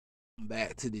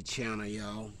Back to the channel,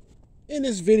 y'all. In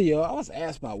this video, I was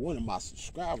asked by one of my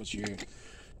subscribers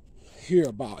here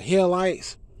about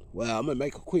headlights. Well, I'm gonna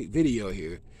make a quick video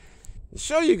here to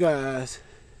show you guys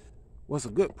what's a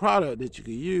good product that you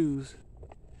can use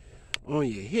on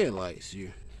your headlights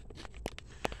here.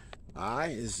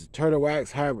 Alright, this is Turtle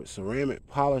Wax Hybrid Ceramic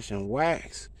Polish and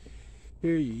Wax.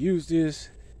 Here you use this.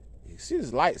 You see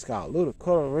this light's got a little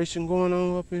coloration going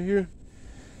on up in here.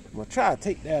 I'm gonna try to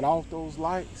take that off those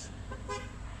lights.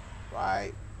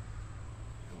 Right.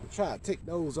 I'm gonna try to take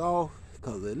those off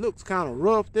because it looks kind of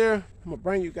rough there. I'm gonna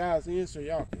bring you guys in so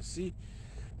y'all can see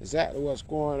exactly what's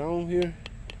going on here.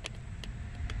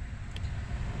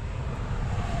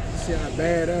 See how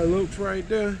bad that looks right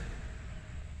there?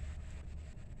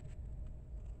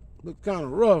 Look kind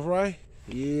of rough, right?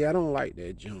 Yeah, I don't like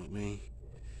that junk, man.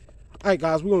 All right,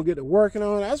 guys, we're gonna get to working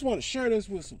on it. I just want to share this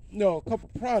with some, a couple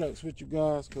products with you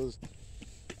guys because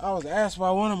I was asked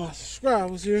by one of my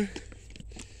subscribers here.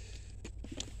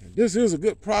 This is a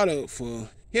good product for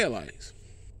headlights.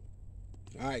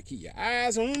 All right, keep your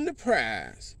eyes on the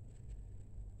prize.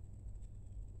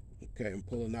 Okay, I'm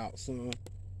pulling out some.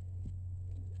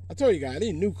 I told you guys,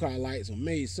 these new car lights are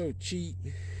made so cheap.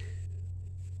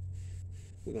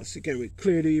 We're gonna see, can we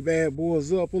clear these bad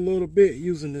boys up a little bit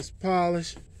using this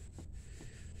polish.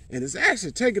 And it's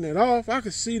actually taking it off. I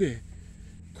can see the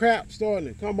crap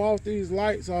starting to come off these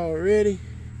lights already.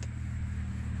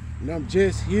 And I'm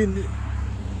just hitting it.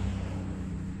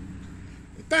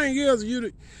 The thing is,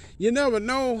 you never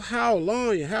know how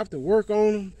long you have to work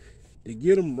on them to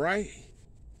get them right.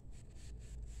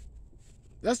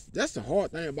 That's the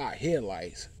hard thing about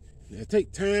headlights. They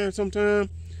take time sometimes.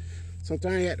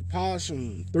 Sometimes you have to polish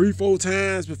them 3-4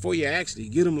 times before you actually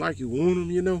get them like you want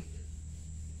them, you know.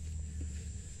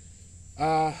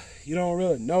 You don't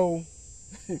really know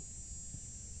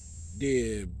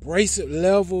the abrasive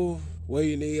level where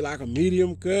you need like a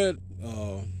medium cut,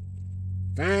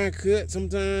 fine cut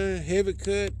sometimes, heavy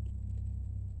cut.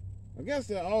 I guess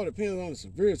that all depends on the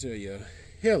severity of your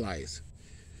headlights,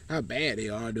 how bad they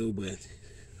are though, but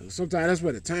sometimes that's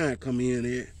where the time come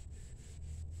in at.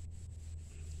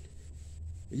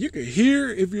 You can hear,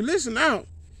 if you listen out,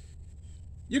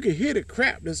 you can hear the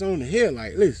crap that's on the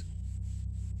headlight. Listen.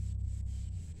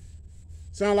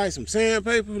 Sound like some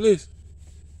sandpaper. Listen.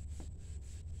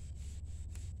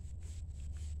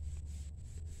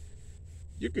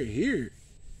 You can hear it.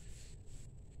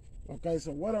 Okay,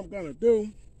 so what I'm gonna do,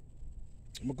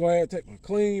 I'm gonna go ahead and take my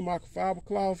clean microfiber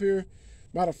cloth here.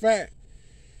 Matter of fact,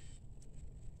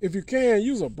 if you can,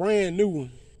 use a brand new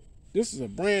one. This is a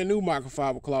brand new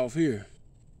microfiber cloth here.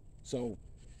 So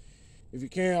if you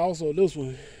can, also this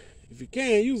one, if you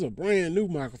can, use a brand new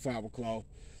microfiber cloth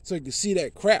so you can see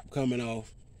that crap coming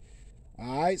off.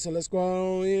 All right, so let's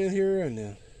go on in here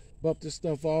and buff this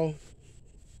stuff off.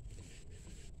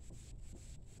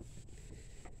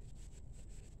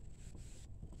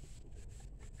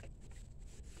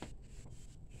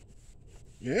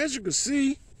 And as you can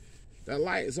see, that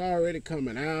light is already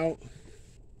coming out.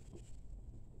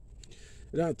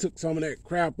 It done took some of that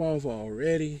crap off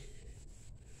already.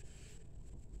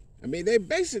 I mean, they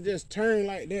basically just turn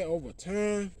like that over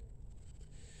time.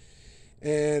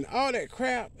 And all that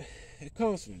crap, it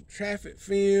comes from traffic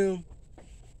film,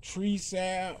 tree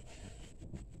sap,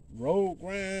 road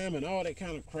grime, and all that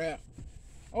kind of crap.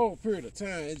 Over a period of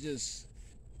time, it just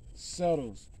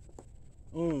settles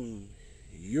on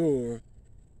your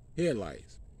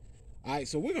headlights. All right,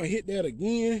 so we're gonna hit that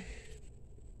again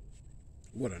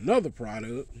with another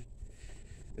product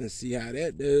and see how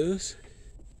that does.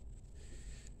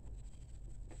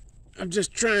 I'm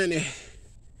just trying to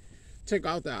take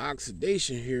out the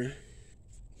oxidation here.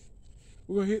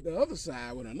 We're gonna hit the other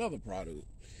side with another product.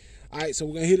 All right, so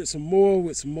we're gonna hit it some more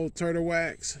with some more turtle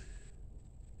wax.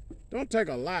 Don't take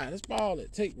a lot. That's all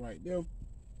it takes right there.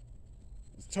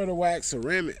 It's turtle wax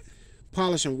ceramic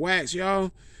polish and wax,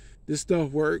 y'all. This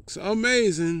stuff works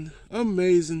amazing,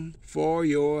 amazing for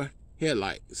your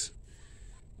headlights.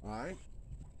 All right.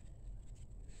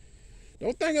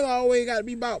 Don't think it always got to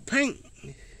be about paint.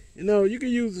 You know, you can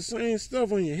use the same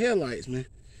stuff on your headlights, man.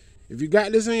 If you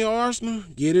got this in your arsenal,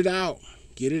 get it out.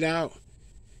 Get it out.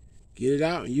 Get it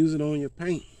out and use it on your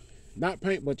paint. Not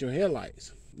paint, but your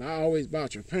headlights. Not always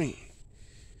about your paint.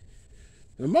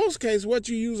 In most cases, what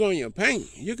you use on your paint,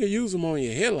 you can use them on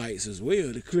your headlights as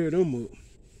well to clear them up.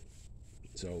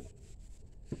 So,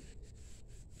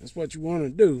 that's what you want to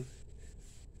do.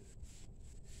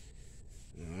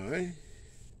 All right.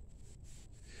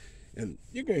 And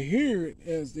you can hear it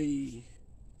as the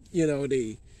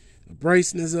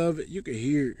abrasiveness of it. You can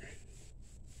hear it.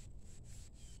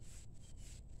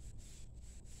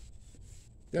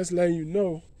 That's letting you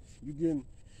know you're getting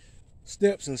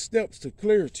steps and steps to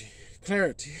clarity.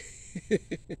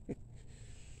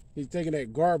 He's taking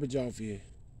that garbage off your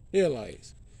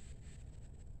headlights.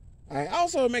 I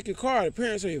also make your car, the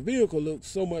appearance of your vehicle look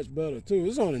so much better too.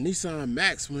 It's on a Nissan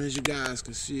Maxima, as you guys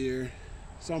can see there.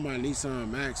 It's on my Nissan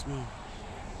Maxima.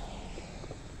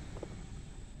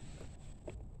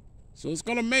 So it's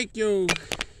gonna make your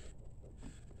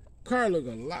car look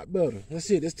a lot better. Let's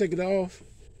see, let's take it off.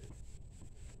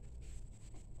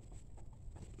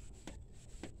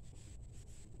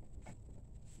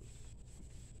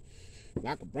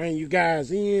 I can bring you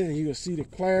guys in and you can see the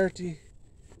clarity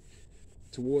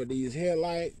toward these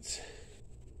headlights.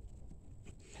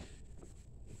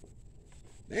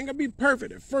 They ain't gonna be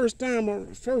perfect the first time or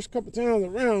the first couple times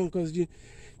around, because you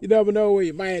never know where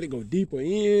you might have to go deeper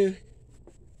in.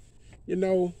 You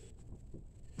know,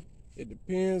 it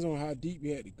depends on how deep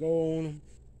you had to go on them,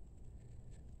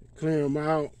 clear them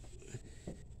out.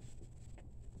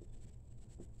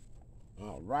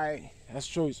 All right, let's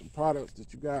show you some products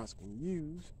that you guys can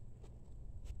use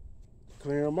to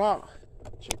clear them out.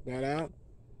 Check that out.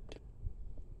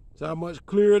 See how much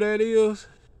clearer that is?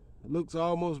 It looks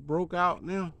almost broke out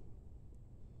now.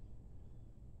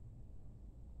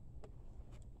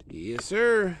 Yes,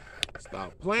 sir.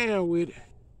 Stop playing with it.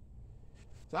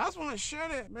 So I just want to share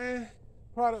that, man.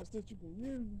 Products that you can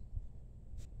use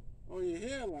on your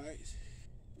headlights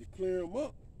to clear them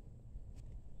up.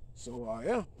 So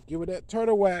yeah, give it that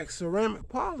turtle wax ceramic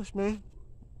polish, man.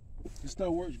 This stuff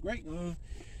works great on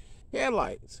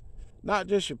headlights. Not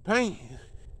just your paint,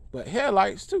 but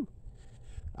headlights too.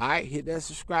 All right, hit that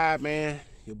subscribe, man.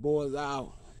 Your boy's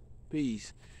out.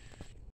 Peace.